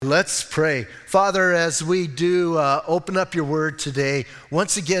Let's pray. Father, as we do open up your word today,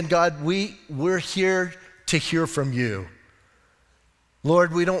 once again, God, we're here to hear from you.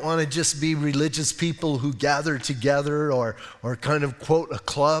 Lord, we don't want to just be religious people who gather together or kind of quote a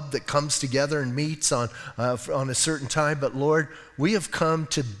club that comes together and meets on a certain time. But Lord, we have come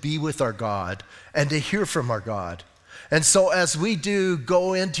to be with our God and to hear from our God. And so as we do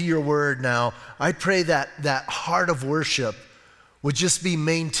go into your word now, I pray that that heart of worship would just be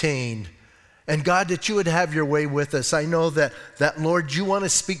maintained. And God, that you would have your way with us. I know that Lord, you want to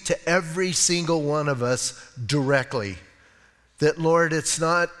speak to every single one of us directly. That, Lord, it's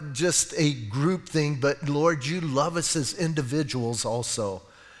not just a group thing, but, Lord, you love us as individuals also.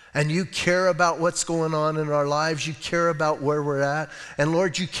 And you care about what's going on in our lives. You care about where we're at. And,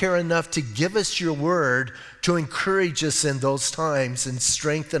 Lord, you care enough to give us your word to encourage us in those times and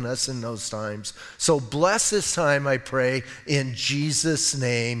strengthen us in those times. So bless this time, I pray, in Jesus'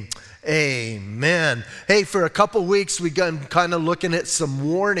 name. Amen. Hey, for a couple weeks, we've been kind of looking at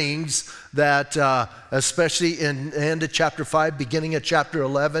some warnings that, especially in the end of chapter 5, beginning of chapter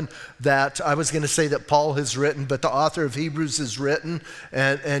 11, that I was going to say that Paul has written, but the author of Hebrews has written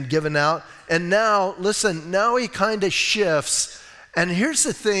and given out. And now, listen, now he kind of shifts. And here's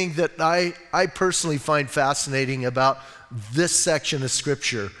the thing that I personally find fascinating about this section of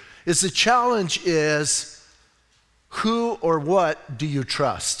Scripture, is the challenge is, who or what do you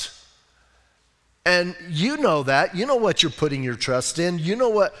trust? And you know that. You know what you're putting your trust in. You know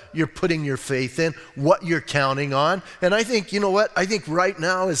what you're putting your faith in, what you're counting on. And I think, you know what? I think right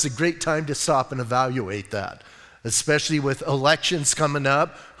now is a great time to stop and evaluate that, especially with elections coming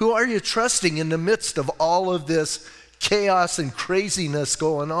up. Who are you trusting in the midst of all of this chaos and craziness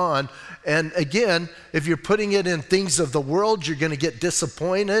going on? And again, if you're putting it in things of the world, you're going to get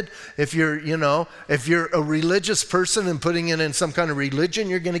disappointed. If you're a religious person and putting it in some kind of religion,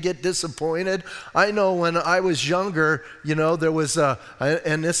 you're going to get disappointed. I know when I was younger, there was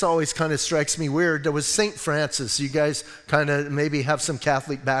and this always kind of strikes me weird, there was St. Francis. You guys kind of maybe have some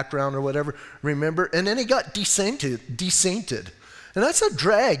Catholic background or whatever, remember? And then he got desainted. And that's a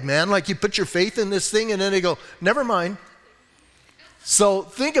drag, man. Like you put your faith in this thing and then they go, never mind. So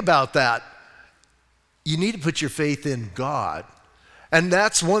think about that. You need to put your faith in God. And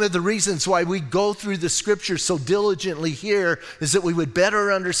that's one of the reasons why we go through the Scripture so diligently here, is that we would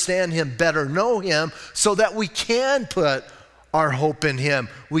better understand him, better know him, so that we can put our hope in him.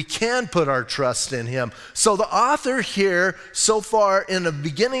 We can put our trust in him. So the author here, so far in the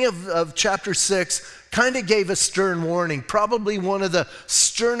beginning of chapter 6, kind of gave a stern warning, probably one of the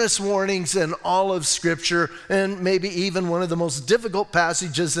sternest warnings in all of Scripture, and maybe even one of the most difficult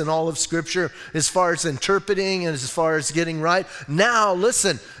passages in all of Scripture as far as interpreting and as far as getting right. Now,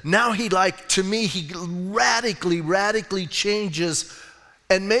 listen, now he radically changes,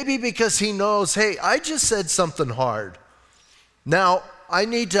 and maybe because he knows, hey, I just said something hard. Now, I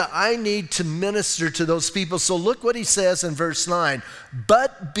need to minister to those people. So look what he says in verse 9.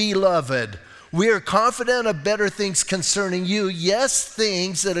 But beloved, we are confident of better things concerning you, yes,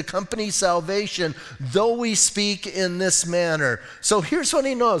 things that accompany salvation, though we speak in this manner. So here's what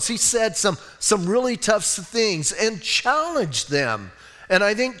he knows. He said some really tough things and challenged them. And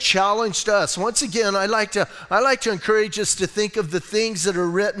I think challenged us. Once again, I like to encourage us to think of the things that are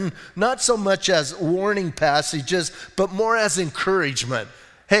written not so much as warning passages, but more as encouragement.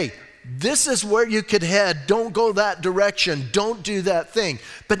 Hey, this is where you could head. Don't go that direction. Don't do that thing.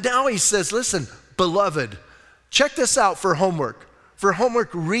 But now he says, listen, beloved, check this out for homework. For homework,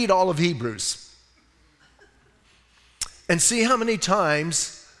 read all of Hebrews. And see how many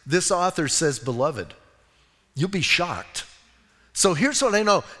times this author says beloved. You'll be shocked. So here's what I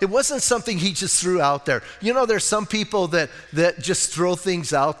know. It wasn't something he just threw out there. There's some people that just throw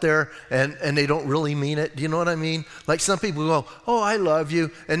things out there and they don't really mean it. Do you know what I mean? Like some people go, oh, I love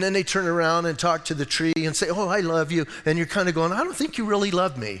you. And then they turn around and talk to the tree and say, oh, I love you. And you're kind of going, I don't think you really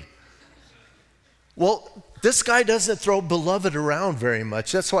love me. Well, this guy doesn't throw beloved around very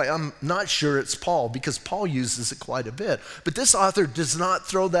much. That's why I'm not sure it's Paul, because Paul uses it quite a bit. But this author does not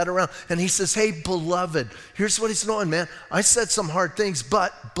throw that around. And he says, hey, beloved, here's what he's knowing, man. I said some hard things,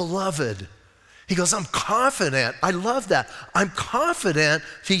 but beloved. He goes, I'm confident. I love that. I'm confident,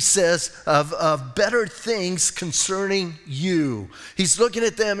 he says, of better things concerning you. He's looking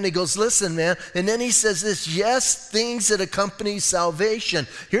at them and he goes, listen, man. And then he says this, yes, things that accompany salvation.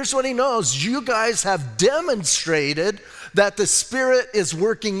 Here's what he knows. You guys have demonstrated that the Spirit is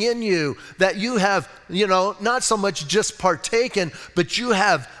working in you, that you have, not so much just partaken, but you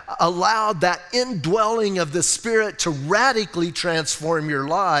have allowed that indwelling of the Spirit to radically transform your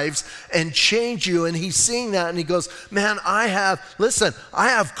lives and change you. And he's seeing that and he goes, man, I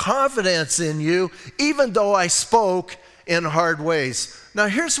have confidence in you, even though I spoke in hard ways. Now,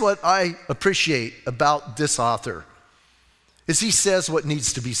 here's what I appreciate about this author, is he says what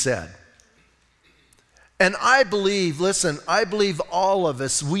needs to be said. And I believe all of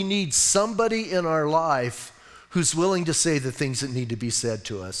us, we need somebody in our life who's willing to say the things that need to be said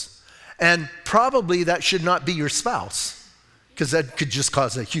to us. And probably that should not be your spouse, because that could just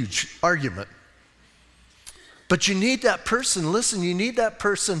cause a huge argument. But you need that person, you need that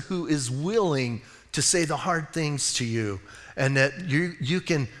person who is willing to say the hard things to you, and that you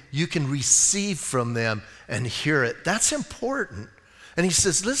can receive from them and hear it. That's important. And he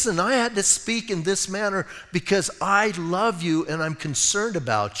says, listen, I had to speak in this manner because I love you and I'm concerned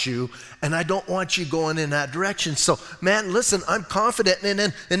about you and I don't want you going in that direction. So, man, listen, I'm confident.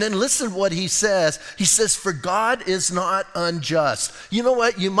 And then listen what he says. He says, for God is not unjust. You know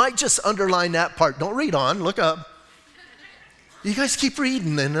what? You might just underline that part. Don't read on. Look up. You guys keep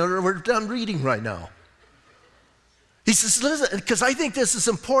reading, and we're done reading right now. He says, listen, because I think this is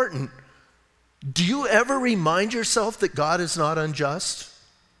important. Do you ever remind yourself that God is not unjust?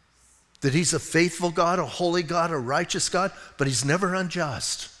 That he's a faithful God, a holy God, a righteous God, but he's never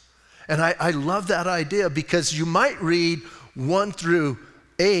unjust. And I love that idea, because you might read 1 through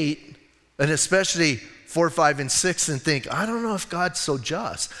 8, and especially 4, 5, and 6, and think, I don't know if God's so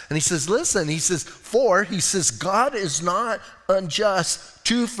just. And he says, listen, he says, God is not unjust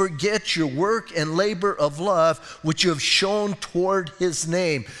to forget your work and labor of love, which you have shown toward his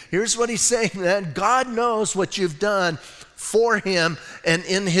name. Here's what he's saying, man. God knows what you've done for him and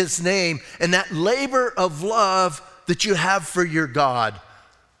in his name, and that labor of love that you have for your God.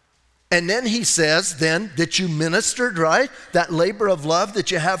 And then he says, that you ministered, right? That labor of love that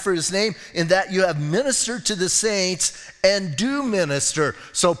you have for his name, in that you have ministered to the saints and do minister.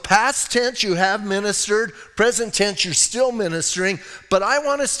 So past tense, you have ministered. Present tense, you're still ministering. But I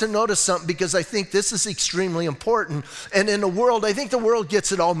want us to notice something, because I think this is extremely important. And in the world, I think the world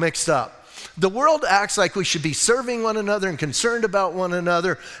gets it all mixed up. The world acts like we should be serving one another and concerned about one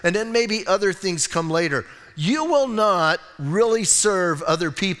another, and then maybe other things come later. You will not really serve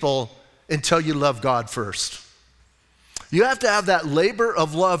other people until you love God first. You have to have that labor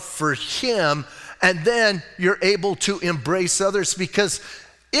of love for him, and then you're able to embrace others, because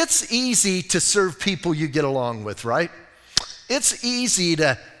it's easy to serve people you get along with, right? It's easy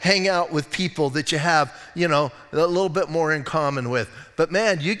to hang out with people that you have, a little bit more in common with. But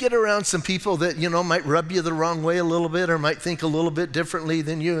man, you get around some people that, might rub you the wrong way a little bit, or might think a little bit differently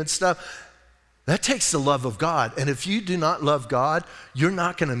than you and stuff. That takes the love of God. And if you do not love God, you're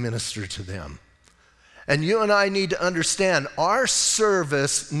not going to minister to them. And you and I need to understand our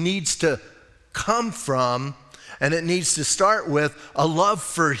service needs to come from, and it needs to start with, a love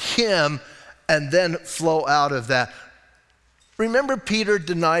for him, and then flow out of that. Remember, Peter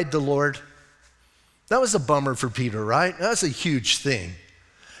denied the Lord? That was a bummer for Peter, right? That was a huge thing.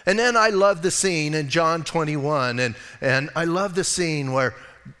 And then I love the scene in John 21, and I love the scene where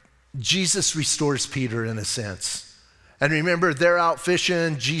Jesus restores Peter in a sense. And remember, they're out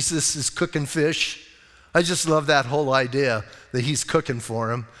fishing, Jesus is cooking fish. I just love that whole idea that he's cooking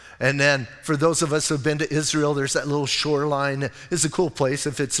for him. And then for those of us who have been to Israel, there's that little shoreline. It's a cool place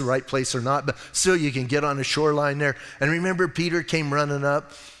if it's the right place or not, but still you can get on a shoreline there. And remember, Peter came running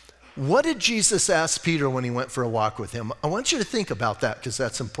up. What did Jesus ask Peter when he went for a walk with him? I want you to think about that, because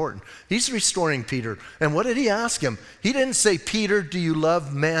that's important. He's restoring Peter. And what did he ask him? He didn't say, Peter, do you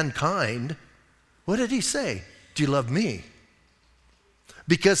love mankind? What did he say? Do you love me?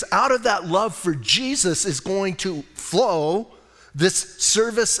 Because out of that love for Jesus is going to flow this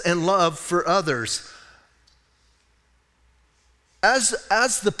service and love for others. As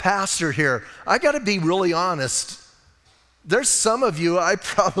the pastor here, I got to be really honest. There's some of you I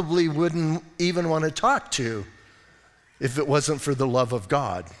probably wouldn't even want to talk to if it wasn't for the love of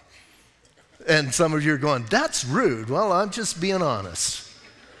God. And some of you are going, that's rude. Well, I'm just being honest.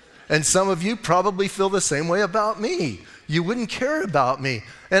 And some of you probably feel the same way about me. You wouldn't care about me.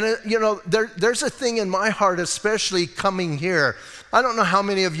 And there's a thing in my heart, especially coming here. I don't know how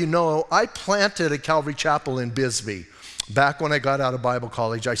many of you know, I planted a Calvary Chapel in Bisbee. Back when I got out of Bible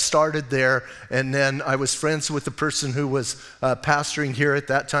college, I started there, and then I was friends with the person who was pastoring here at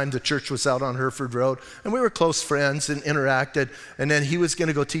that time. The church was out on Hereford Road, and we were close friends and interacted. And then he was going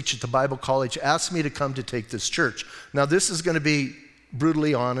to go teach at the Bible college, asked me to come to take this church. Now, this is going to be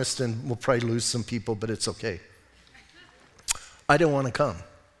brutally honest, and we'll probably lose some people, but it's okay. I didn't want to come.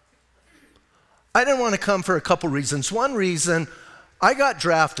 I didn't want to come for a couple reasons. One reason, I got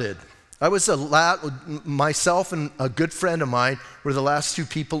drafted. I was myself and a good friend of mine were the last two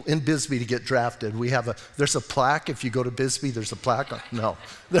people in Bisbee to get drafted. There's a plaque. If you go to Bisbee, there's a plaque. No,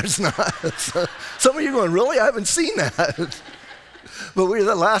 there's not. Some of you are going, really? I haven't seen that. But we were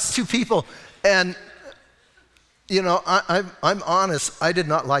the last two people. And, I'm honest, I did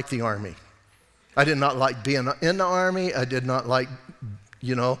not like the Army. I did not like being in the Army. I did not like,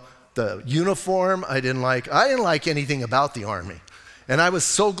 the uniform. I didn't like anything about the Army. And I was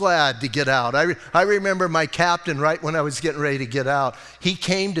so glad to get out. I remember my captain, right when I was getting ready to get out, he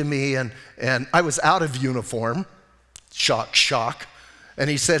came to me and I was out of uniform. Shock. And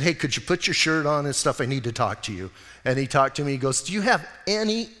he said, hey, could you put your shirt on and stuff? I need to talk to you. And he talked to me. He goes, do you have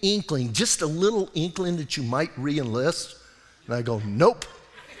any inkling, just a little inkling that you might re-enlist? And I go, nope.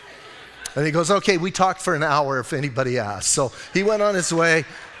 And he goes, okay, we talked for an hour if anybody asks. So he went on his way.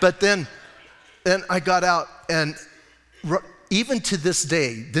 But then I got out, and even to this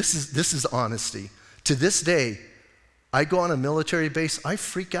day, this is honesty. To this day, I go on a military base, I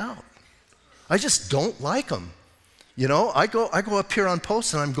freak out. I just don't like them. I go up here on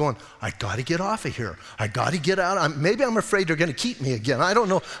post and I'm going, I got to get off of here. I got to get out. Maybe I'm afraid they're going to keep me again. I don't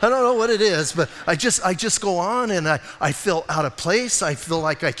know what it is, but I just go on and I feel out of place. I feel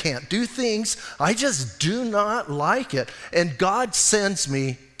like I can't do things. I just do not like it. And God sends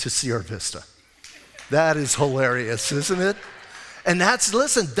me to Sierra Vista. That is hilarious, isn't it? And that's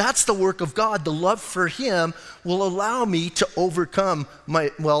the work of God. The love for Him will allow me to overcome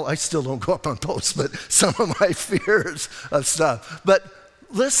I still don't go up on posts, but some of my fears of stuff. But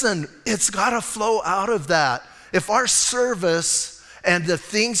listen, it's got to flow out of that. If our service and the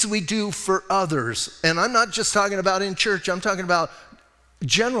things we do for others, and I'm not just talking about in church, I'm talking about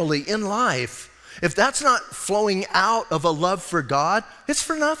generally in life, if that's not flowing out of a love for God, it's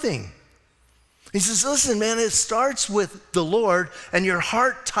for nothing. He says, listen, man, it starts with the Lord and your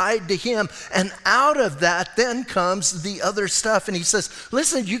heart tied to Him. And out of that then comes the other stuff. And he says,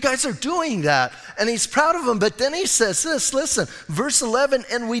 listen, you guys are doing that. And he's proud of them. But then he says this, listen, verse 11,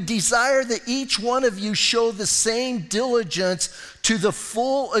 and we desire that each one of you show the same diligence to the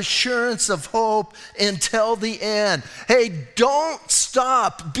full assurance of hope until the end. Hey, don't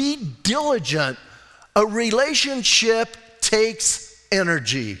stop. Be diligent. A relationship takes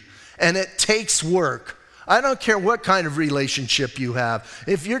energy. And it takes work. I don't care what kind of relationship you have.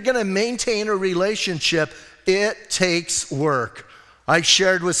 If you're going to maintain a relationship, it takes work. I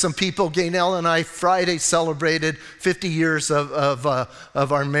shared with some people, Gaynell and I, Friday celebrated 50 years of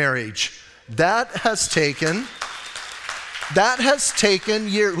our marriage. That has taken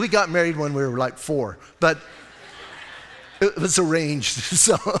years. We got married when we were like 4, but it was arranged.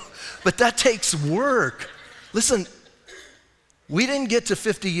 But that takes work. Listen, we didn't get to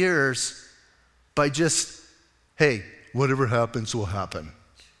 50 years by just, hey, whatever happens will happen.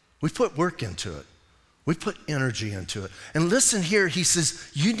 We put work into it. We put energy into it. And listen here, he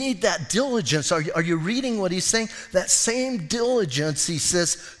says, you need that diligence. Are you reading what he's saying? That same diligence, he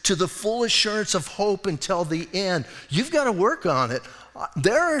says, to the full assurance of hope until the end. You've got to work on it.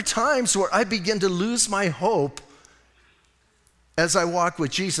 There are times where I begin to lose my hope as I walk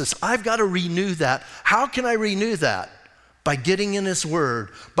with Jesus. I've got to renew that. How can I renew that? By getting in His Word,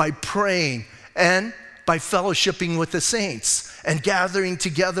 by praying, and by fellowshipping with the saints and gathering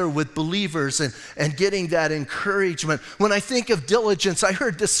together with believers and getting that encouragement. When I think of diligence, I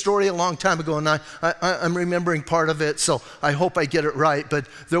heard this story a long time ago, and I'm remembering part of it, so I hope I get it right. But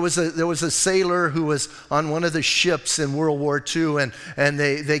there was a sailor who was on one of the ships in World War II, and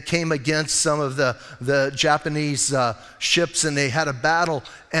they came against some of the Japanese ships, and they had a battle.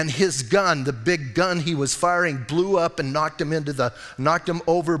 And his gun, the big gun he was firing, blew up and knocked him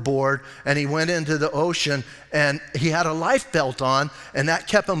overboard, and he went into the ocean, and he had a life belt on, and that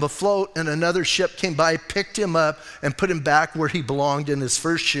kept him afloat, and another ship came by, picked him up, and put him back where he belonged in his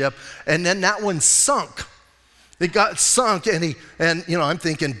first ship, and then that one sunk. It got sunk, and I'm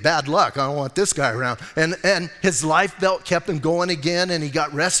thinking, bad luck, I don't want this guy around. And his life belt kept him going again, and he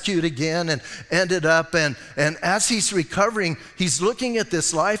got rescued again, and ended up, and as he's recovering, he's looking at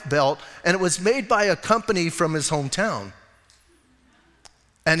this life belt, and it was made by a company from his hometown.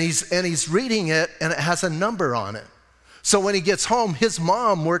 And he's reading it, and it has a number on it. So when he gets home, his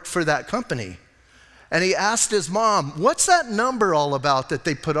mom worked for that company. And he asked his mom, what's that number all about that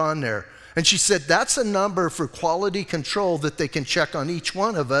they put on there? And she said, that's a number for quality control that they can check on each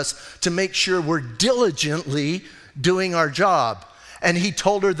one of us to make sure we're diligently doing our job. And he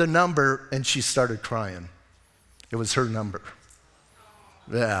told her the number, and she started crying. It was her number.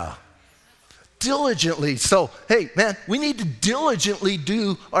 Yeah. diligently. So, hey, man, we need to diligently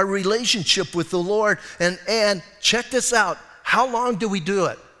do our relationship with the Lord. And check this out. How long do we do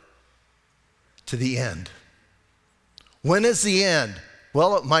it? To the end. When is the end?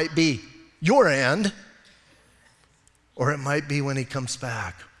 Well, it might be your end, or it might be when he comes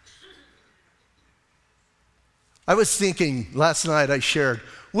back. I was thinking last night, I shared,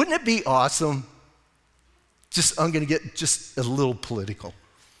 wouldn't it be awesome? I'm going to get just a little political.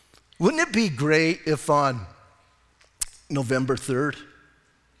 Wouldn't it be great if on November 3rd,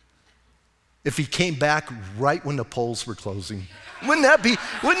 if he came back right when the polls were closing? Wouldn't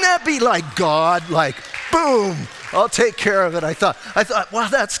that be like God, like, boom, I'll take care of it. I thought, wow,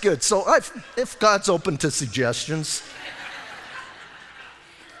 that's good. So if God's open to suggestions,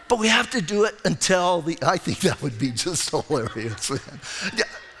 but we have to do it until I think that would be just hilarious. Yeah,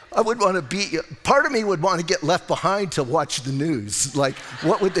 I would want to part of me would want to get left behind to watch the news. Like,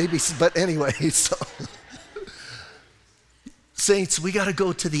 what would they be? But anyway, so. Saints, we got to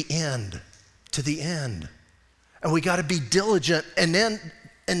go to the end. And we got to be diligent. And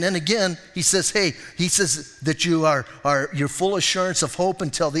then again, he says that you're full assurance of hope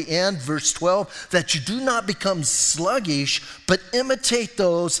until the end, verse 12, that you do not become sluggish, but imitate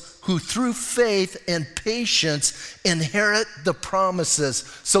those who through faith and patience inherit the promises.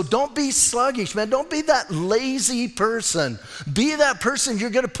 So don't be sluggish, man. Don't be that lazy person. Be that person.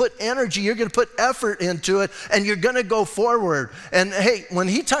 You're going to put energy, you're going to put effort into it, and you're going to go forward. And hey, when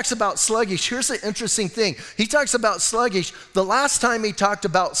he talks about sluggish, here's the interesting thing. He talks about sluggish. The last time he talked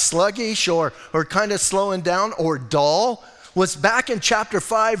about sluggish or kind of slowing down or dull was back in chapter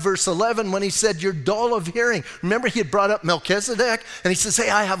 5, verse 11, when he said, you're dull of hearing. Remember, he had brought up Melchizedek, and he says, hey,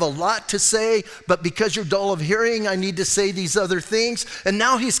 I have a lot to say, but because you're dull of hearing, I need to say these other things. And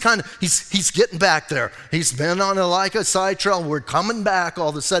now he's getting back there. He's been on like a side trail. We're coming back all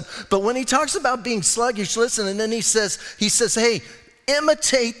of a sudden. But when he talks about being sluggish, listen, and then he says, hey,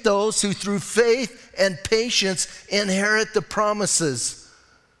 imitate those who through faith and patience inherit the promises.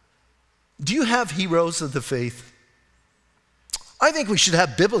 Do you have heroes of the faith? I think we should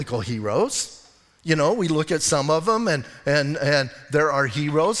have biblical heroes. You know, we look at some of them and there are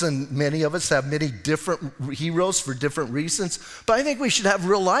heroes, and many of us have many different heroes for different reasons. But I think we should have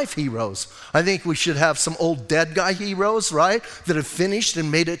real life heroes. I think we should have some old dead guy heroes, right, that have finished and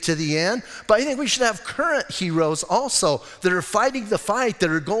made it to the end. But I think we should have current heroes also that are fighting the fight,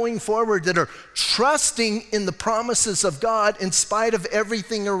 that are going forward, that are trusting in the promises of God in spite of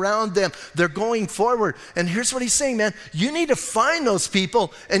everything around them. They're going forward. And here's what he's saying, man. You need to find those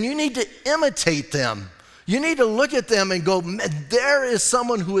people and you need to imitate them. You need to look at them and go, there is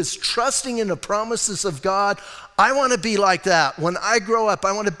someone who is trusting in the promises of God. I want to be like that. When I grow up,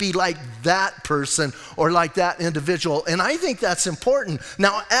 I want to be like that person or like that individual. And I think that's important.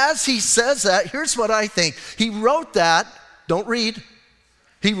 Now, as he says that, here's what I think. He wrote that. Don't read.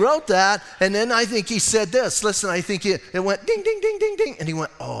 He wrote that, and then I think he said this. Listen, I think it went ding, ding, ding, ding, ding. And he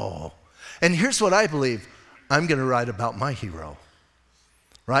went, oh. And here's what I believe. I'm going to write about my hero.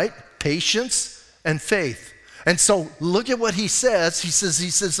 Right? Patience and faith. And so look at what he says. He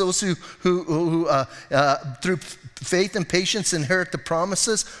says those who through faith and patience inherit the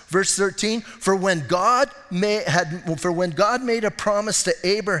promises. Verse 13, for when God made a promise to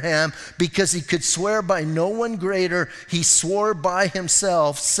Abraham, because he could swear by no one greater, he swore by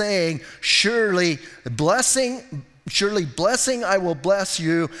himself, saying, surely blessing I will bless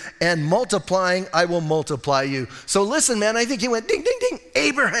you, and multiplying I will multiply you. So listen, man, I think he went ding, ding, ding,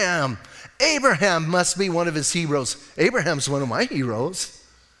 Abraham. Abraham must be one of his heroes. Abraham's one of my heroes.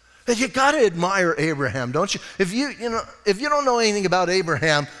 And you got to admire Abraham, don't you? If you don't know anything about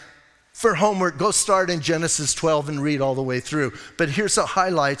Abraham, for homework, go start in Genesis 12 and read all the way through. But here's the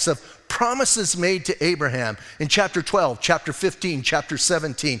highlights of promises made to Abraham in chapter 12, chapter 15, chapter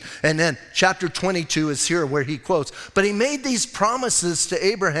 17, and then chapter 22 is here where he quotes. But he made these promises to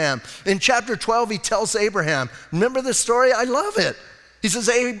Abraham. In chapter 12, he tells Abraham, remember the story? I love it. He says,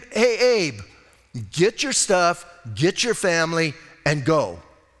 hey, Abe, get your stuff, get your family, and go.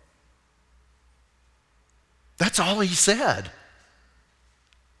 That's all he said.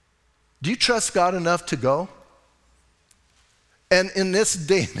 Do you trust God enough to go? And in this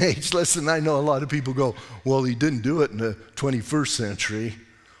day and age, listen, I know a lot of people go, well, he didn't do it in the 21st century.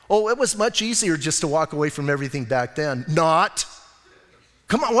 Oh, it was much easier just to walk away from everything back then. Not.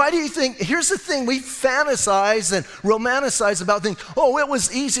 Come on, why do you think? Here's the thing, we fantasize and romanticize about things. Oh, it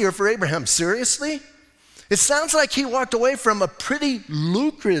was easier for Abraham. Seriously? It sounds like he walked away from a pretty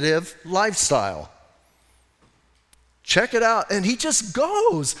lucrative lifestyle. Check it out. And he just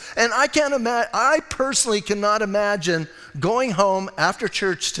goes. And I personally cannot imagine going home after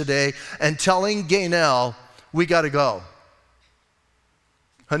church today and telling Gaynell, we got to go.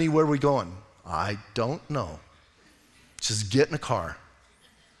 Honey, where are we going? I don't know. Just get in a car.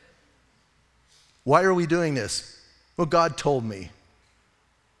 Why are we doing this? Well, God told me.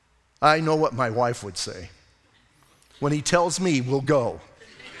 I know what my wife would say. When he tells me, we'll go.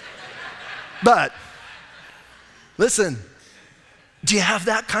 But, listen, do you have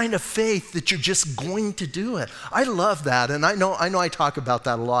that kind of faith that you're just going to do it? I love that, and I know I talk about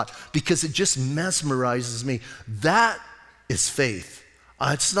that a lot because it just mesmerizes me. That is faith.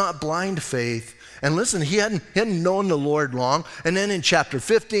 It's not blind faith. And listen, he hadn't known the Lord long. And then in chapter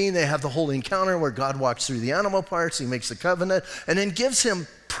 15, they have the whole encounter where God walks through the animal parts, he makes a covenant, and then gives him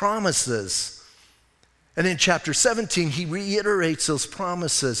promises. And in chapter 17, he reiterates those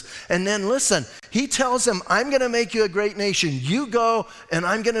promises. And then listen, he tells him, I'm going to make you a great nation. You go, and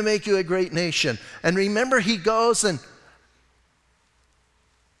I'm going to make you a great nation. And remember, he goes and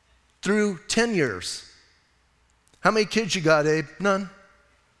through 10 years. How many kids you got, Abe? None.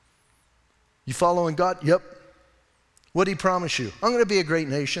 You following God? Yep. What did he promise you? I'm going to be a great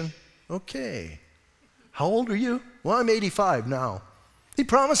nation. Okay. How old are you? Well, I'm 85 now. He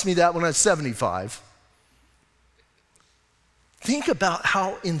promised me that when I was 75. Think about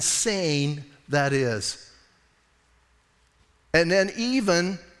how insane that is. And then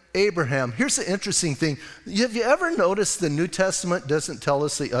even Abraham. Here's the interesting thing. Have you ever noticed the New Testament doesn't tell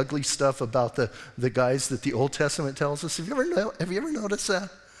us the ugly stuff about the guys that the Old Testament tells us? Have you ever noticed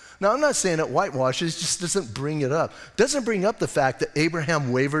that? Now, I'm not saying it whitewashes, it just doesn't bring it up. It doesn't bring up the fact that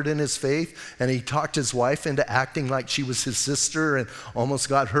Abraham wavered in his faith and he talked his wife into acting like she was his sister and almost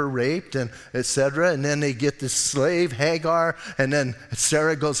got her raped and etc. And then they get this slave, Hagar, and then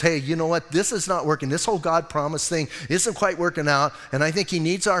Sarah goes, hey, you know what? This is not working. This whole God promise thing isn't quite working out, and I think he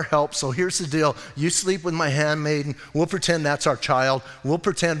needs our help, so here's the deal. You sleep with my handmaiden. We'll pretend that's our child. We'll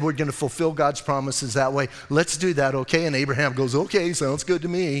pretend we're going to fulfill God's promises that way. Let's do that, okay? And Abraham goes, okay, sounds good to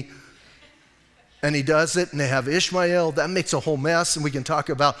me. And he does it, and they have Ishmael. That makes a whole mess, and we can talk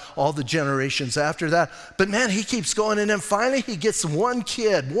about all the generations after that. But man, he keeps going, and then finally he gets one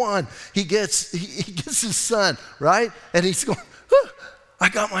kid, He gets his son, right? And he's going, I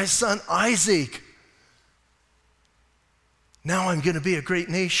got my son Isaac. Now I'm going to be a great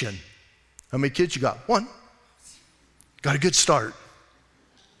nation. How many kids you got? One. Got a good start.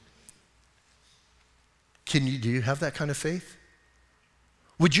 Do you have that kind of faith?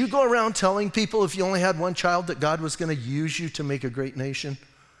 Would you go around telling people if you only had one child that God was going to use you to make a great nation?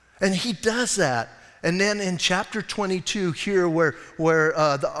 And he does that. And then in chapter 22 here where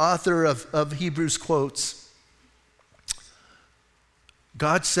the author of Hebrews quotes,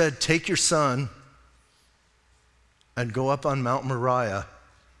 God said, take your son and go up on Mount Moriah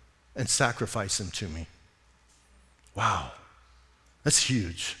and sacrifice him to me. Wow, that's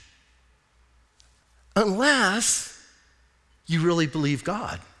huge. Unless you really believe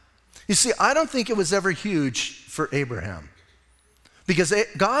God. You see, I don't think it was ever huge for Abraham. Because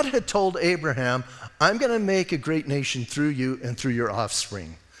God had told Abraham, I'm going to make a great nation through you and through your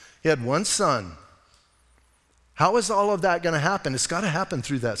offspring. He had one son. How is all of that going to happen? It's got to happen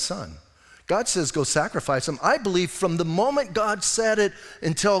through that son. God says, go sacrifice him. I believe from the moment God said it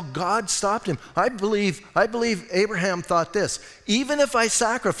until God stopped him, I believe Abraham thought this, even if I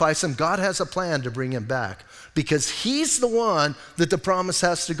sacrifice him, God has a plan to bring him back because he's the one that the promise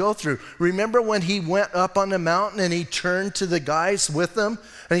has to go through. Remember when he went up on the mountain and he turned to the guys with him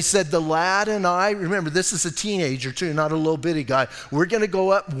and he said, the lad and I, remember this is a teenager too, not a little bitty guy, we're going to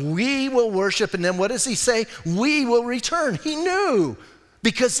go up, we will worship, and then what does he say? We will return. He knew.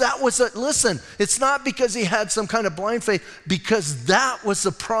 Because that was listen, it's not because he had some kind of blind faith, because that was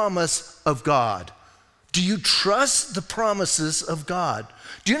the promise of God. Do you trust the promises of God?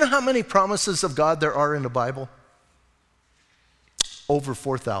 Do you know how many promises of God there are in the Bible? Over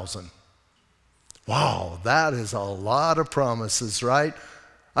 4,000. Wow, that is a lot of promises, right?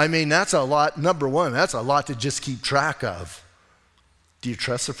 I mean, that's a lot. Number one, that's a lot to just keep track of. Do you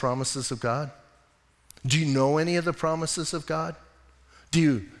trust the promises of God? Do you know any of the promises of God? Do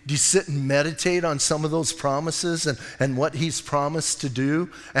you sit and meditate on some of those promises and what he's promised to do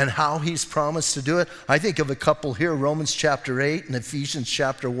and how he's promised to do it? I think of a couple here, Romans chapter 8 and Ephesians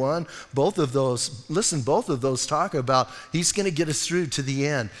chapter 1. Both of those talk about he's going to get us through to the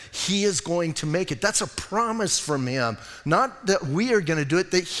end. He is going to make it. That's a promise from him. Not that we are going to do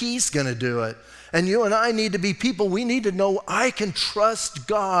it, that he's going to do it. And you and I need to be people, we need to know I can trust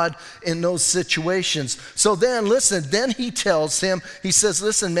God in those situations. So then, listen, then he tells him, he says,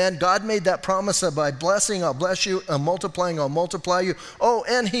 listen, man, God made that promise that by blessing, I'll bless you, and multiplying, I'll multiply you. Oh,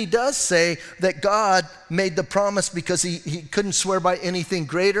 and he does say that God made the promise because he couldn't swear by anything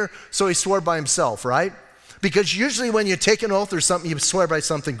greater, so he swore by himself, right? Because usually when you take an oath or something, you swear by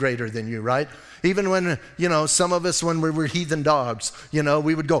something greater than you, right? Even when, some of us, when we were heathen dogs,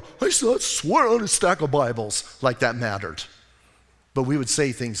 we would go, I swear on a stack of Bibles, like that mattered. But we would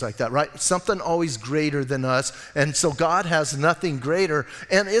say things like that, right? Something always greater than us. And so God has nothing greater.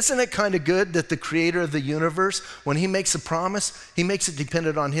 And isn't it kind of good that the creator of the universe, when he makes a promise, he makes it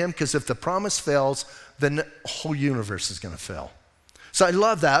dependent on him? Because if the promise fails, then the whole universe is going to fail. So I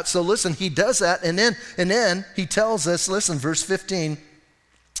love that. So listen, he does that. And then he tells us, listen, verse 15,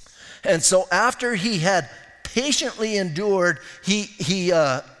 and so after he had patiently endured, he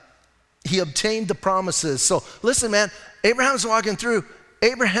obtained the promises. So listen, man, Abraham's walking through.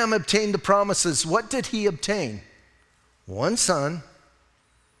 Abraham obtained the promises. What did he obtain? One son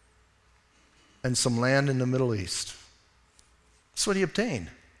and some land in the Middle East. That's what he obtained.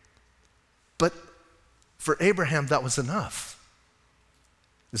 But for Abraham, that was enough.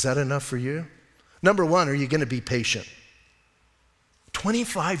 Is that enough for you? Number one, are you going to be patient?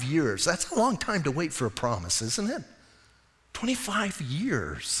 25 years, that's a long time to wait for a promise, isn't it? 25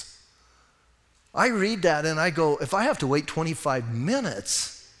 years. I read that and I go, if I have to wait 25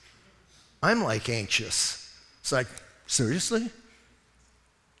 minutes, I'm like anxious. It's like, seriously?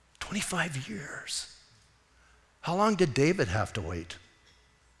 25 years. How long did David have to wait?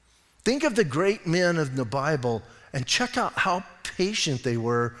 Think of the great men of the Bible and check out how patient they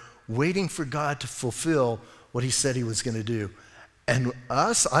were waiting for God to fulfill what he said he was going to do. And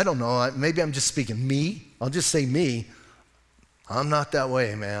us, I don't know, maybe I'm just speaking me. I'll just say me. I'm not that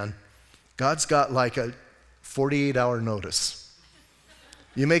way, man. God's got like a 48-hour notice.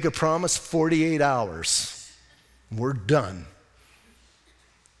 You make a promise, 48 hours. We're done.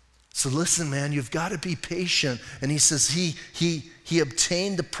 So listen, man, you've got to be patient. And he says he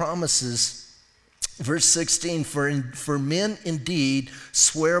obtained the promises. Verse 16, for men indeed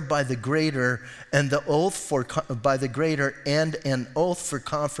swear by the greater, and the oath by the greater, and an oath for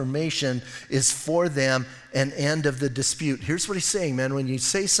confirmation is for them an end of the dispute. Here's what he's saying, man. When you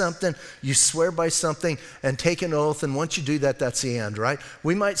say something, you swear by something and take an oath, and once you do that, that's the end, right?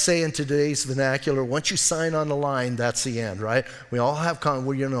 We might say in today's vernacular, once you sign on the line, that's the end, right? We all have,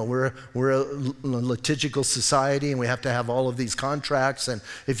 we're a litigical society, and we have to have all of these contracts, and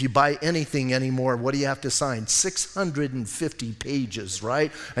if you buy anything anymore, what do you have to sign? 650 pages,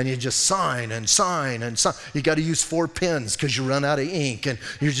 right? And you just sign and sign and sign. You got to use 4 pens because you run out of ink, and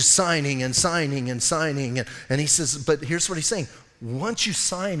you're just signing and signing and signing. And he says, but here's what he's saying. Once you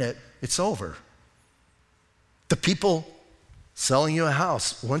sign it, it's over. The people selling you a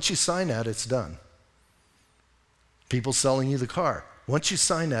house, once you sign that, it's done. People selling you the car, once you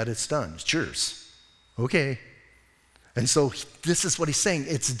sign that, it's done. It's yours. Okay. And so this is what he's saying.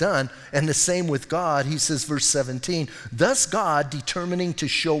 It's done. And the same with God. He says, verse 17, thus God, determining to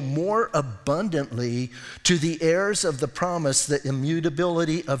show more abundantly to the heirs of the promise the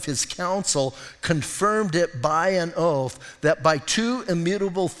immutability of his counsel, confirmed it by an oath, that by 2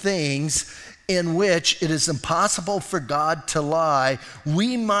 immutable things in which it is impossible for God to lie,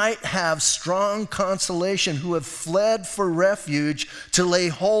 we might have strong consolation who have fled for refuge to lay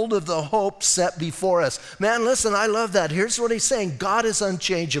hold of the hope set before us. Man, listen, I love that. Here's what he's saying. God is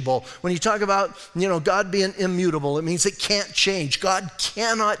unchangeable. When you talk about, God being immutable, it means it can't change. God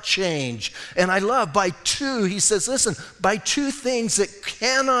cannot change. And I love by 2, he says, listen, by 2 things that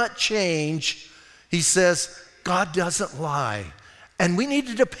cannot change, he says, God doesn't lie. And we need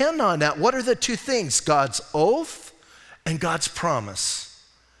to depend on that. What are the 2 things? God's oath and God's promise.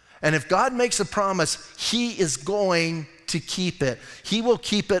 And if God makes a promise, he is going to keep it. He will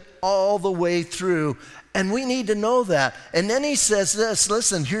keep it all the way through. And we need to know that. And then he says this,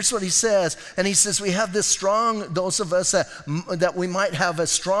 listen, here's what he says. And he says, we have this strong, those of us that we might have a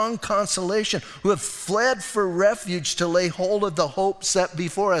strong consolation who have fled for refuge to lay hold of the hope set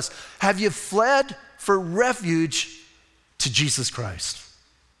before us. Have you fled for refuge to Jesus Christ?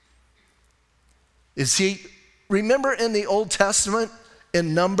 Remember in the Old Testament,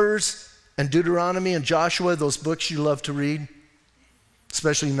 in Numbers and Deuteronomy and Joshua, those books you love to read,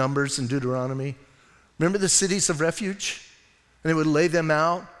 especially Numbers and Deuteronomy. Remember the cities of refuge? And it would lay them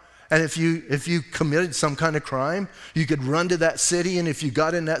out. And if you committed some kind of crime, you could run to that city, and if you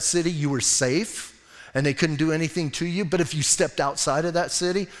got in that city, you were safe. and they couldn't do anything to you. But if you stepped outside of that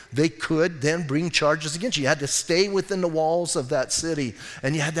city, they could then bring charges against you. You had to stay within the walls of that city,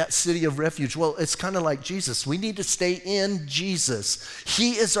 and you had that city of refuge. Well, it's kind of like Jesus. We need to stay in Jesus.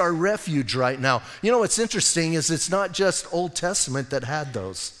 He is our refuge right now. You know what's interesting is it's not just Old Testament that had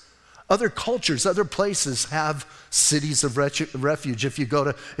those. Other cultures, other places have cities of refuge. If you go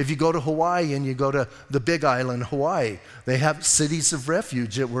to Hawaii and you go to the Big Island, Hawaii, they have cities of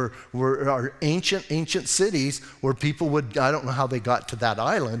refuge that were our ancient cities where people would, I don't know how they got to that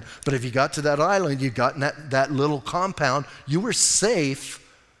island, but if you got to that island, you got in that little compound, you were safe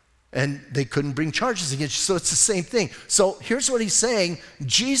and they couldn't bring charges against you. So it's the same thing. So here's what he's saying.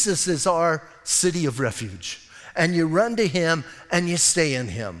 Jesus is our city of refuge. And you run to him and you stay in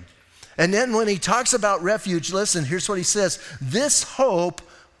him. And then when he talks about refuge, listen, here's what he says. This hope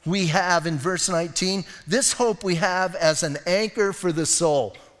we have in verse 19, this hope we have as an anchor for the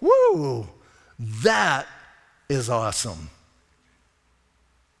soul. Woo! That is awesome.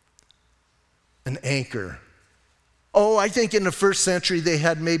 An anchor. Oh, I think in the first century they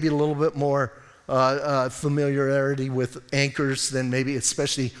had maybe a little bit more familiarity with anchors than maybe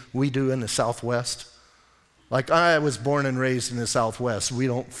especially we do in the Southwest. Like I was born and raised in the Southwest. We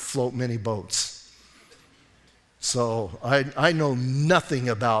don't float many boats. So I know nothing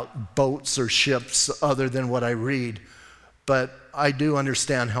about boats or ships other than what I read. But I do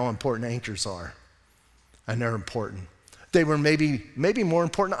understand how important anchors are. And they're important. They were maybe more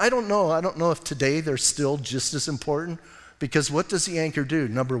important. I don't know. I don't know if today they're still just as important. Because what does the anchor do?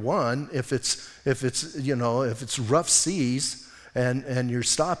 Number one, if it's rough seas, and you're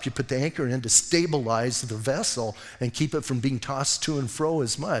stopped, you put the anchor in to stabilize the vessel and keep it from being tossed to and fro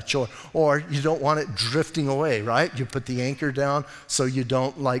as much. Or you don't want it drifting away, right? You put the anchor down so you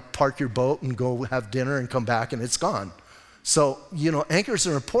don't like park your boat and go have dinner and come back and it's gone. So, anchors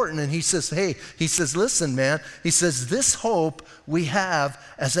are important. And he says, listen, man. He says, this hope we have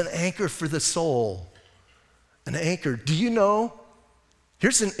as an anchor for the soul. An anchor. Do you know?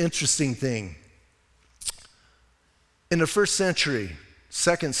 Here's an interesting thing. In the first century,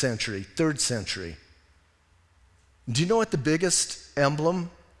 second century, third century, do you know what the biggest emblem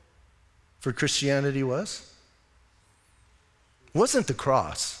for Christianity was? It wasn't the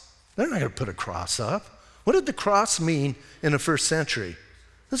cross. They're not going to put a cross up. What did the cross mean in the first century?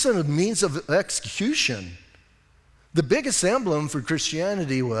 This is a means of execution. The biggest emblem for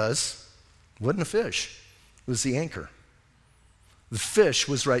Christianity wasn't a fish. It was the anchor. The fish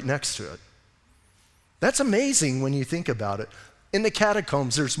was right next to it. That's amazing when you think about it. In the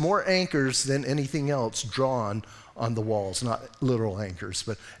catacombs, there's more anchors than anything else drawn on the walls, not literal anchors,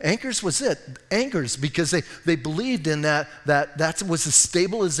 but anchors was it. Anchors, because they believed in that was the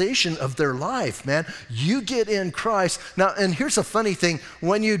stabilization of their life, man. You get in Christ. Now, and here's a funny thing.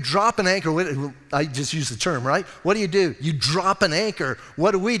 When you drop an anchor, I just use the term, right? What do? You drop an anchor.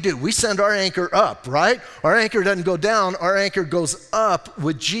 What do? We send our anchor up, right? Our anchor doesn't go down. Our anchor goes up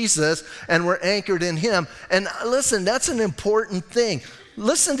with Jesus, and we're anchored in him. And listen, that's an important thing.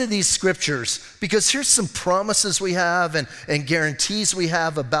 Listen to these scriptures, because here's some promises we have and guarantees we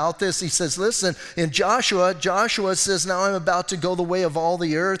have about this. He says, listen, in Joshua says, now I'm about to go the way of all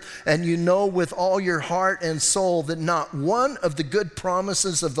the earth, and you know with all your heart and soul that not one of the good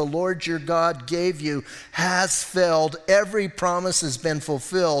promises of the Lord your God gave you has failed. Every promise has been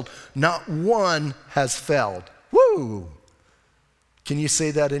fulfilled. Not one has failed. Woo! Can you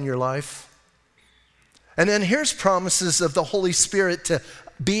say that in your life? And then here's promises of the Holy Spirit to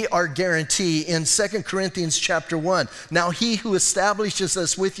be our guarantee in 2 Corinthians chapter 1. Now he who establishes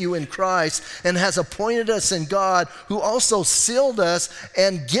us with you in Christ and has appointed us in God, who also sealed us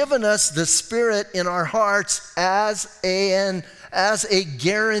and given us the Spirit in our hearts as a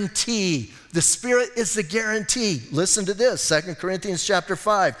guarantee. The Spirit is the guarantee. Listen to this, 2 Corinthians chapter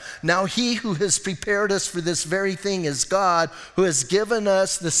 5. Now he who has prepared us for this very thing is God, who has given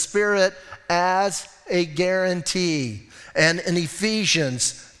us the Spirit as a guarantee. And in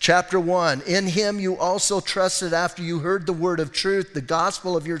Ephesians chapter 1, in him you also trusted after you heard the word of truth, the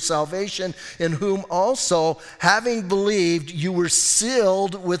gospel of your salvation, in whom also, having believed, you were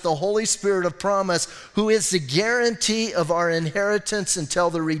sealed with the Holy Spirit of promise, who is the guarantee of our inheritance until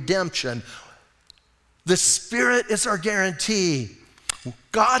the redemption. The Spirit is our guarantee.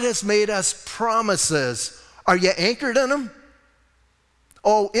 God has made us promises. Are you anchored in them?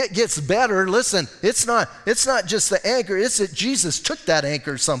 Oh, it gets better. Listen, it's not just the anchor. It's that Jesus took that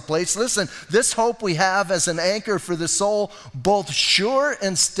anchor someplace. Listen, this hope we have as an anchor for the soul, both sure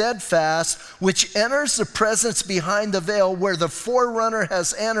and steadfast, which enters the presence behind the veil where the forerunner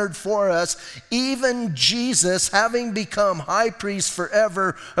has entered for us, even Jesus, having become high priest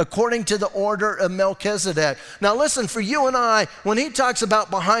forever, according to the order of Melchizedek. Now listen, for you and I, when he talks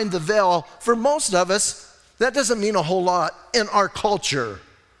about behind the veil, for most of us, that doesn't mean a whole lot in our culture.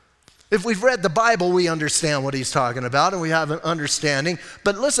 If we've read the Bible, we understand what he's talking about, and we have an understanding.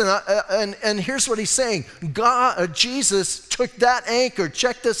 But listen, and here's what he's saying. Jesus took that anchor.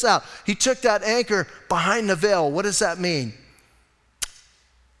 Check this out. He took that anchor behind the veil. What does that mean?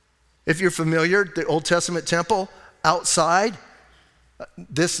 If you're familiar, the Old Testament temple, outside,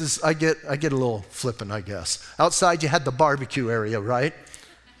 I get a little flippant, I guess. Outside, you had the barbecue area, right?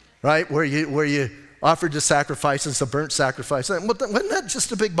 Right, where you offered the sacrifices, the burnt sacrifice. Wasn't that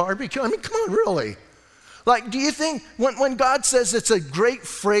just a big barbecue? I mean, come on, really? Like, do you think when God says it's a great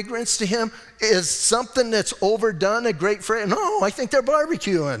fragrance to him, is something that's overdone a great fragrance? No, I think they're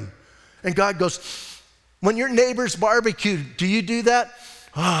barbecuing. And God goes, when your neighbor's barbecue, do you do that?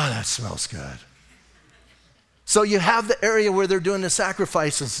 Oh, that smells good. So you have the area where they're doing the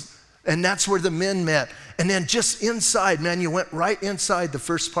sacrifices, and that's where the men met. And then just inside, man, you went right inside the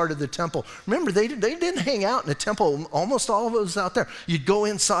first part of the temple. Remember, they didn't hang out in the temple. Almost all of it was out there. You'd go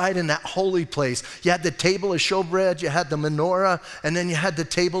inside in that holy place. You had the table of showbread, you had the menorah, and then you had the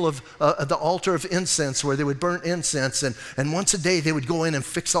table of the altar of incense where they would burn incense. And once a day, they would go in and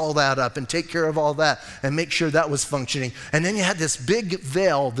fix all that up and take care of all that and make sure that was functioning. And then you had this big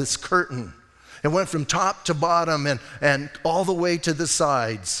veil, this curtain. It went from top to bottom and all the way to the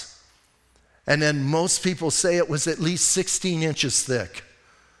sides. And then most people say it was at least 16 inches thick.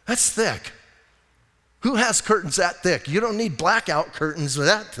 That's thick. Who has curtains that thick? You don't need blackout curtains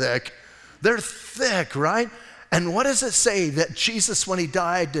that thick. They're thick, right? And what does it say? That Jesus, when he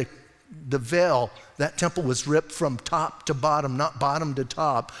died, the veil, that temple was ripped from top to bottom, not bottom to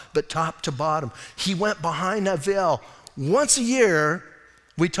top, but top to bottom. He went behind that veil. Once a year,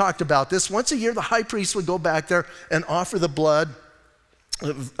 we talked about this, once a year the high priest would go back there and offer the blood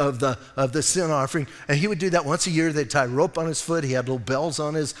of the sin offering, and he would do that once a year. They'd tie a rope on his foot. He had little bells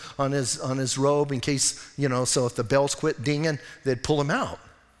on his robe in case, so if the bells quit dinging, they'd pull him out.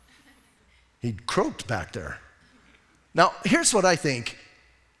 He croaked back there. Now, here's what I think.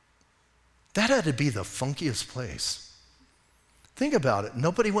 That had to be the funkiest place. Think about it.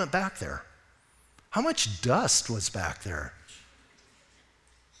 Nobody went back there. How much dust was back there?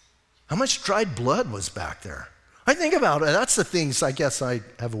 How much dried blood was back there? I think about it. That's the things, I guess I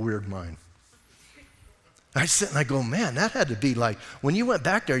have a weird mind. I sit and I go, man, that had to be like, when you went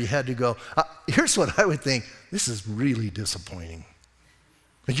back there, you had to go, here's what I would think, this is really disappointing.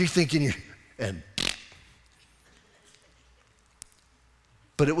 And you're thinking,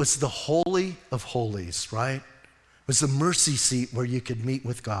 but it was the Holy of Holies, right? It was the mercy seat where you could meet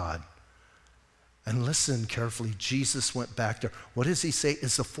with God. And listen carefully, Jesus went back there. What does he say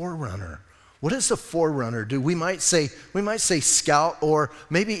is the forerunner? What does the forerunner do? We might say scout, or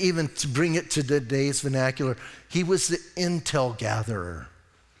maybe even to bring it to today's vernacular, he was the intel gatherer.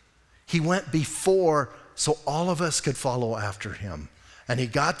 He went before so all of us could follow after him. And he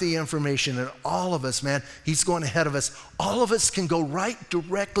got the information, and all of us, man, he's going ahead of us. All of us can go right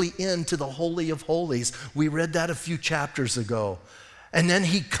directly into the Holy of Holies. We read that a few chapters ago. And then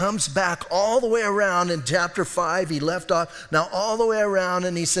he comes back all the way around in chapter 5. He left off, now all the way around,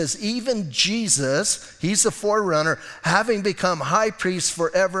 and he says, even Jesus, he's the forerunner, having become high priest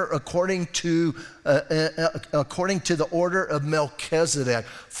forever according to the order of Melchizedek.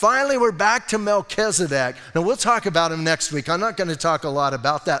 Finally, we're back to Melchizedek. Now, we'll talk about him next week. I'm not going to talk a lot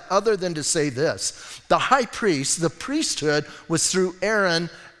about that other than to say this. The high priest, the priesthood, was through Aaron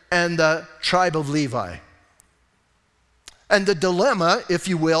and the tribe of Levi. And the dilemma, if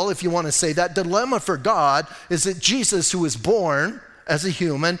you will, if you want to say that, dilemma for God is that Jesus, who was born as a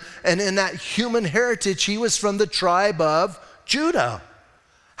human, and in that human heritage, he was from the tribe of Judah.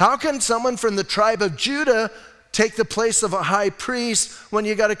 How can someone from the tribe of Judah take the place of a high priest when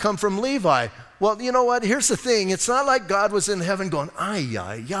you got to come from Levi? Well, you know what? Here's the thing. It's not like God was in heaven going, I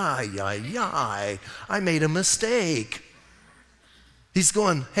made a mistake. He's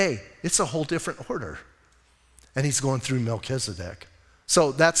going, hey, it's a whole different order. And he's going through Melchizedek.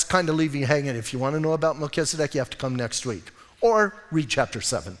 So that's kind of leaving you hanging. If you want to know about Melchizedek, you have to come next week. Or read chapter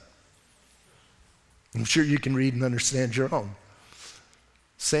 7. I'm sure you can read and understand your own.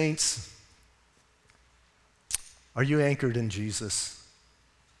 Saints, are you anchored in Jesus?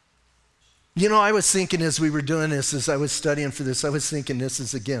 You know, I was thinking as we were doing this, as I was studying for this, I was thinking this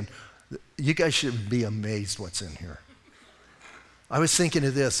is, again, you guys should be amazed what's in here. I was thinking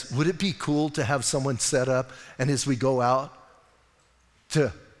of this. Would it be cool to have someone set up and as we go out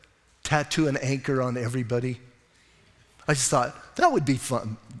to tattoo an anchor on everybody? I just thought, that would be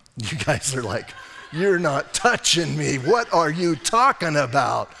fun. You guys are like, you're not touching me. What are you talking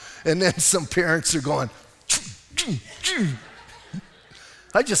about? And then some parents are going,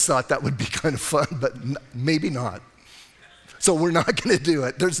 I just thought that would be kind of fun, but maybe not. So we're not going to do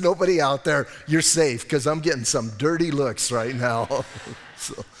it. There's nobody out there. You're safe because I'm getting some dirty looks right now.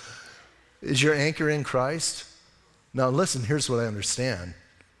 So, is your anchor in Christ? Now listen, here's what I understand.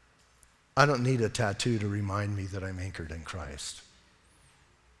 I don't need a tattoo to remind me that I'm anchored in Christ.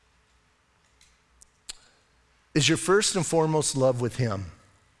 Is your first and foremost love with Him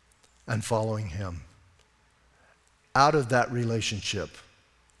and following Him? Out of that relationship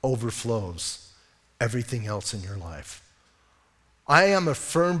overflows everything else in your life. I am a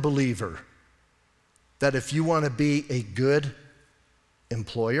firm believer that if you want to be a good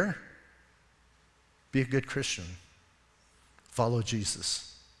employer, be a good Christian. Follow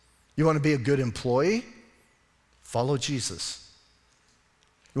Jesus. You want to be a good employee? Follow Jesus.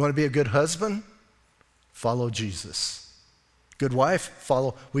 You want to be a good husband? Follow Jesus. Good wife?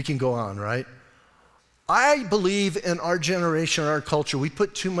 Follow. We can go on, right? I believe in our generation, our culture, we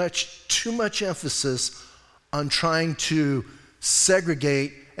put too much emphasis on trying to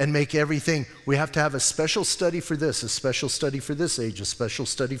segregate and make everything. We have to have a special study for this, a special study for this age, a special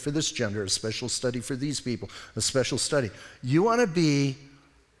study for this gender, a special study for these people, a special study. You want to be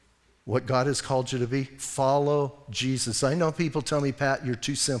what God has called you to be? Follow Jesus. I know people tell me, Pat, you're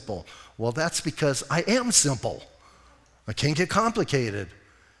too simple. Well, that's because I am simple. I can't get complicated.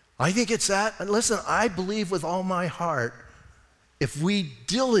 I think it's that. And listen, I believe with all my heart, if we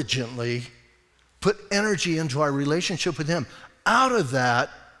diligently put energy into our relationship with Him, out of that,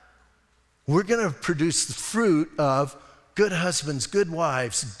 we're going to produce the fruit of good husbands, good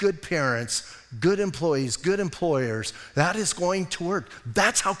wives, good parents, good employees, good employers. That is going to work.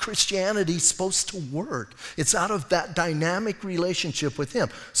 That's how Christianity is supposed to work. It's out of that dynamic relationship with Him.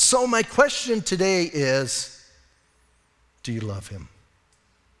 So my question today is, do you love Him?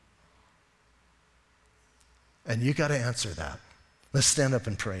 And you got to answer that. Let's stand up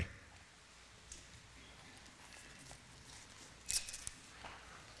and pray.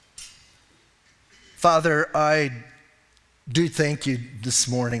 Father, I do thank you this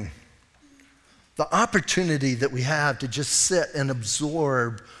morning. The opportunity that we have to just sit and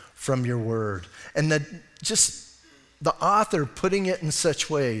absorb from your word. And that just the author putting it in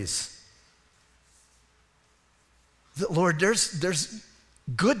such ways that, Lord, there's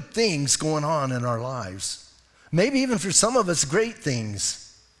good things going on in our lives. Maybe even for some of us, great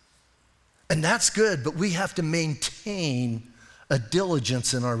things. And that's good, but we have to maintain a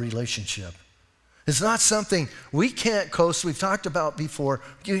diligence in our relationship. It's not something we can't coast. We've talked about before.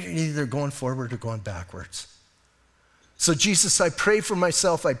 You're either going forward or going backwards. So Jesus, I pray for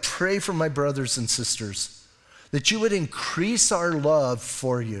myself. I pray for my brothers and sisters that you would increase our love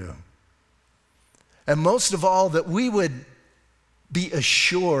for you. And most of all, that we would be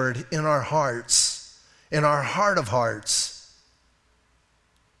assured in our hearts, in our heart of hearts,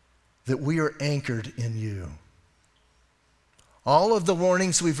 that we are anchored in you. All of the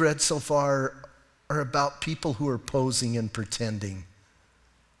warnings we've read so far are about people who are posing and pretending.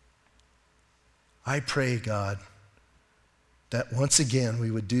 I pray, God, that once again we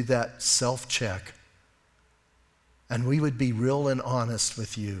would do that self-check and we would be real and honest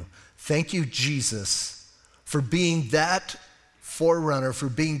with you. Thank you, Jesus, for being that forerunner, for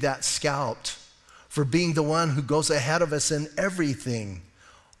being that scout, for being the one who goes ahead of us in everything.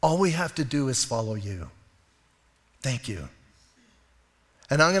 All we have to do is follow you. Thank you.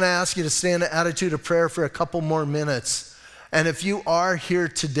 And I'm going to ask you to stay in an attitude of prayer for a couple more minutes. And if you are here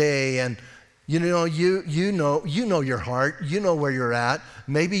today and you know your heart, you know where you're at.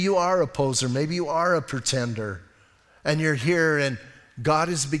 Maybe you are a poser, maybe you are a pretender. And you're here and God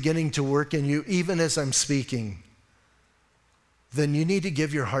is beginning to work in you even as I'm speaking. Then you need to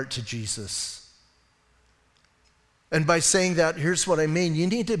give your heart to Jesus. And by saying that, here's what I mean. You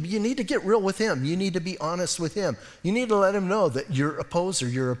need to get real with Him. You need to be honest with Him. You need to let Him know that you're a poser,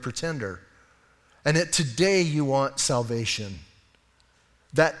 you're a pretender. And that today you want salvation.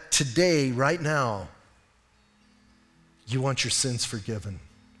 That today, right now, you want your sins forgiven.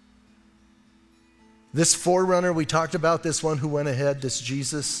 This forerunner, we talked about this one who went ahead, this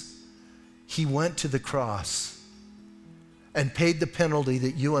Jesus, He went to the cross. and paid the penalty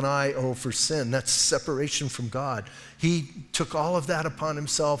that you and I owe for sin. That's separation from God. He took all of that upon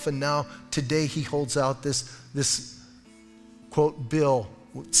himself, and now today he holds out this quote, bill,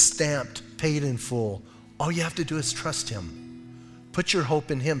 stamped, paid in full. All you have to do is trust him. Put your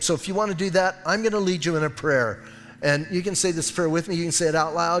hope in him. So if you want to do that, I'm going to lead you in a prayer. And you can say this prayer with me. You can say it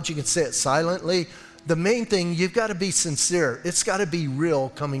out loud. You can say it silently. The main thing, you've got to be sincere. It's got to be real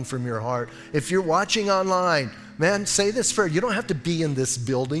coming from your heart. If you're watching online, man, say this prayer. You don't have to be in this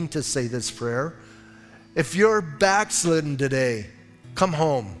building to say this prayer. If you're backslidden today, come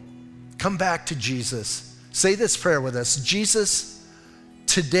home. Come back to Jesus. Say this prayer with us. Jesus,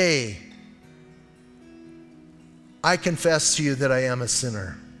 today, I confess to you that I am a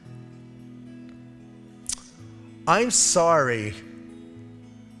sinner. I'm sorry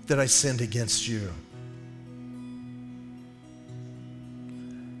that I sinned against you.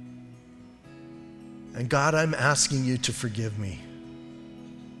 And God, I'm asking you to forgive me.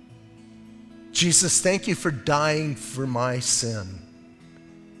 Jesus, thank you for dying for my sin.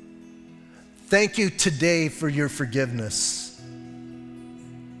 Thank you today for your forgiveness.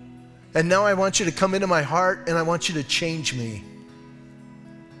 And now I want you to come into my heart and I want you to change me.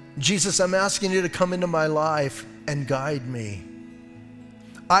 Jesus, I'm asking you to come into my life and guide me.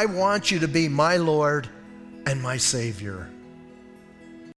 I want you to be my Lord and my Savior.